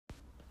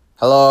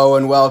Hello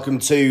and welcome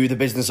to the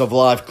Business of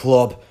Life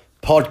Club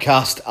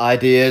podcast,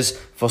 ideas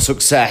for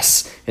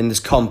success in this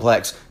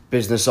complex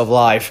business of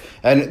life.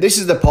 And this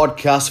is the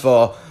podcast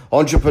for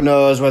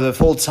entrepreneurs, whether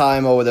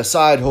full-time or with a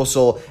side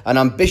hustle, and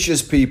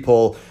ambitious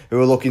people who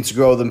are looking to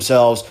grow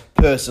themselves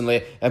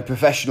personally and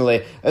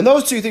professionally. And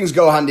those two things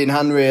go hand in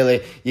hand,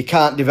 really. You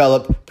can't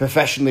develop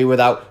professionally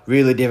without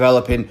really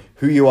developing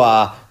who you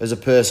are as a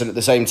person at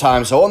the same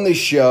time. So on this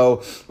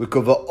show, we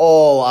cover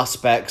all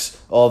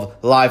aspects of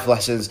life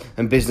lessons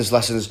and business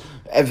lessons,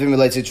 everything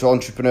related to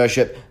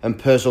entrepreneurship and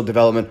personal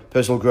development,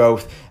 personal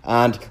growth.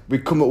 And we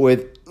come up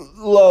with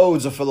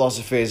loads of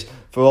philosophies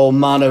for all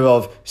manner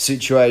of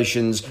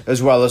situations,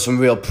 as well as some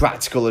real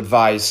practical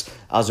advice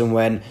as and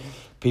when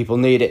people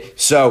need it.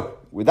 So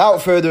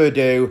without further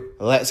ado,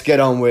 let's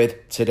get on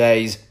with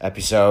today's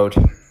episode.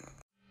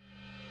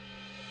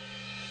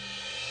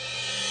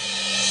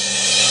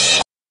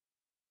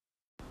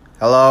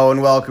 Hello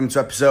and welcome to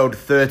episode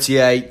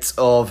 38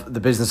 of the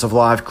Business of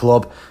Life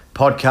Club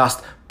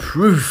podcast.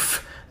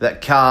 Proof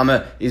that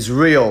karma is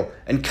real.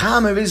 And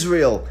karma is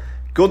real.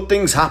 Good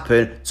things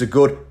happen to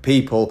good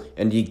people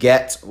and you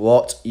get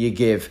what you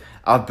give.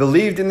 I've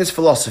believed in this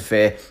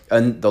philosophy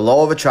and the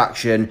law of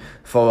attraction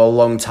for a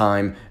long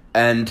time.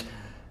 And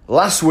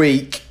last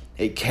week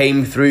it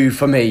came through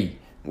for me.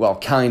 Well,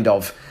 kind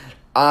of.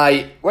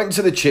 I went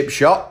to the chip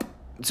shop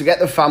to get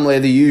the family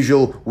the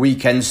usual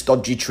weekend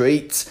stodgy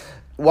treats.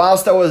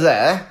 Whilst I was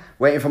there,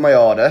 waiting for my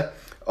order,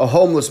 a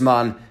homeless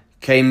man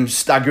came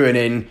staggering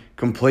in,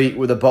 complete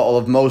with a bottle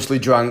of mostly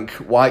drank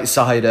white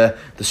cider,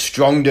 the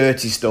strong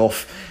dirty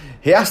stuff.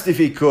 He asked if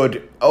he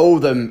could owe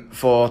them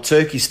for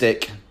turkey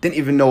stick, didn't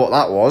even know what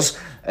that was,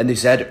 and they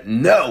said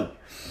no.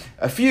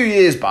 A few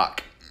years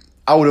back,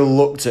 I would have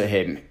looked at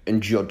him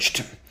and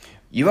judged.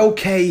 You're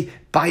okay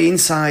buying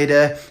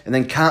cider and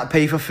then can't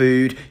pay for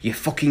food, you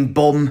fucking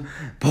bum.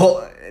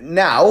 But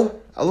now,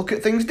 I look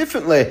at things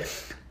differently.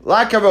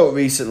 Like I wrote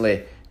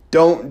recently,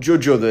 don't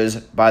judge others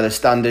by the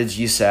standards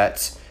you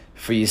set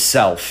for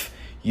yourself.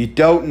 You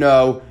don't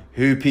know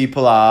who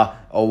people are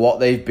or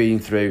what they've been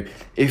through.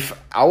 If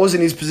I was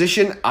in his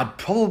position, I'd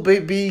probably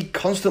be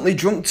constantly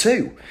drunk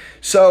too.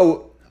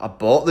 So I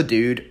bought the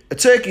dude a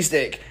turkey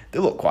stick. They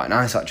look quite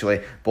nice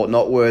actually, but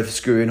not worth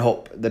screwing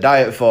up the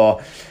diet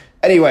for.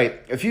 Anyway,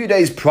 a few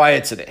days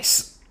prior to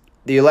this,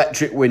 the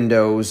electric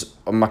windows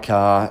on my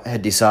car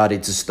had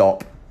decided to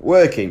stop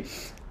working.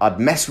 I'd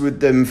messed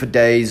with them for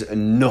days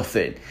and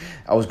nothing.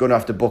 I was going to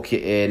have to book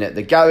it in at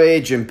the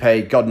garage and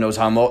pay God knows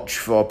how much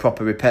for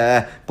proper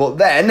repair. But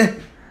then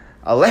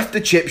I left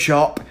the chip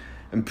shop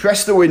and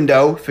pressed the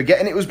window,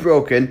 forgetting it was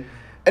broken,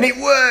 and it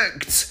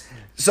worked.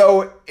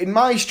 So in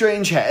my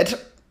strange head,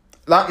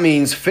 that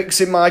means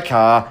fixing my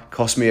car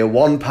cost me a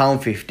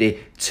 £1.50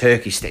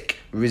 turkey stick.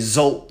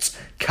 Result: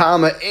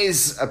 karma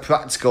is a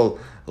practical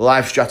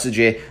life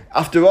strategy.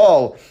 After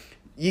all,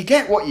 you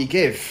get what you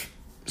give.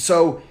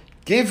 So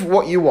give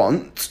what you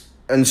want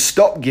and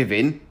stop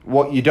giving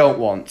what you don't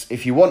want.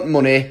 If you want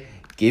money,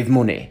 give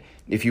money.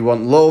 If you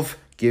want love,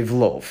 give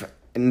love.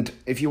 And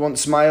if you want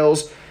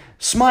smiles,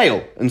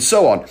 smile, and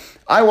so on.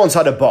 I once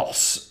had a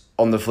boss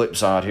on the flip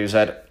side who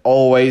said,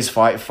 always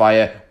fight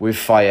fire with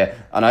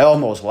fire. And I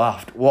almost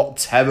laughed. What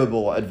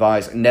terrible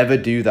advice. Never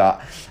do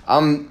that.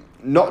 I'm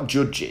not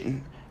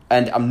judging,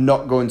 and I'm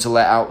not going to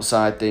let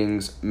outside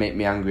things make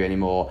me angry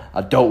anymore.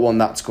 I don't want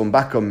that to come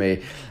back on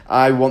me.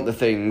 I want the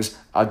things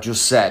I've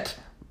just said.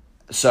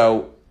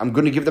 So I'm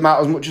going to give them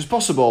out as much as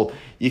possible.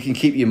 You can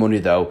keep your money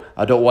though.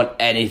 I don't want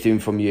anything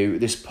from you.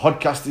 This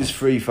podcast is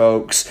free,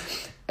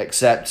 folks.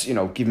 Except,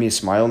 give me a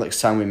smile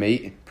next time we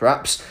meet,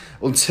 perhaps.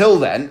 Until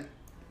then,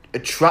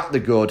 attract the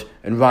good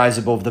and rise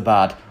above the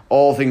bad.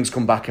 All things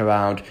come back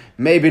around.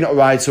 Maybe not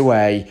right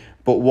away,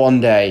 but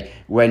one day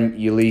when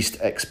you're least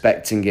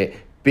expecting it.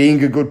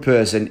 Being a good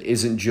person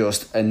isn't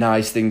just a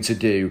nice thing to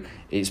do.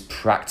 It's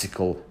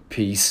practical.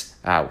 Peace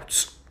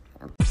out.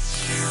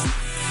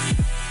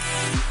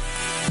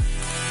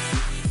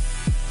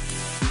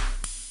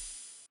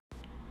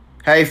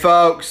 Hey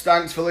folks,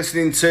 thanks for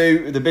listening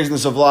to the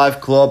Business of Life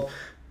Club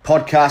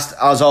podcast.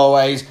 As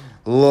always,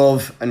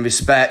 love and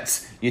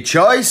respect your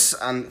choice,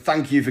 and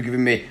thank you for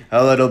giving me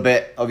a little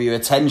bit of your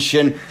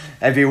attention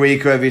every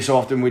week or every so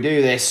often we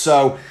do this.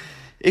 So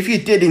if you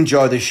did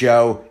enjoy the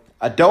show,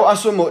 I don't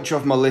ask so much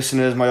of my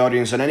listeners, my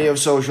audience, on any of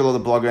social or the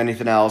blog or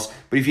anything else,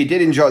 but if you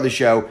did enjoy the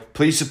show,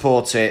 please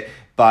support it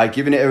by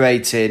giving it a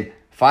rating.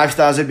 5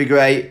 stars would be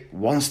great,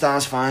 1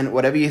 star's fine,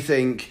 whatever you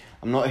think.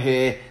 I'm not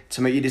here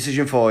to make your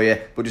decision for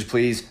you, but just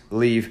please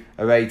leave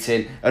a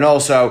rating. And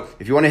also,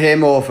 if you want to hear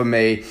more from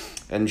me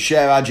and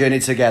share our journey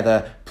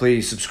together,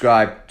 please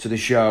subscribe to the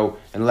show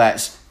and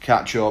let's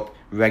catch up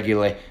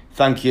regularly.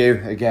 Thank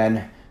you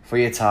again for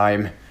your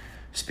time.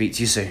 Speak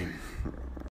to you soon.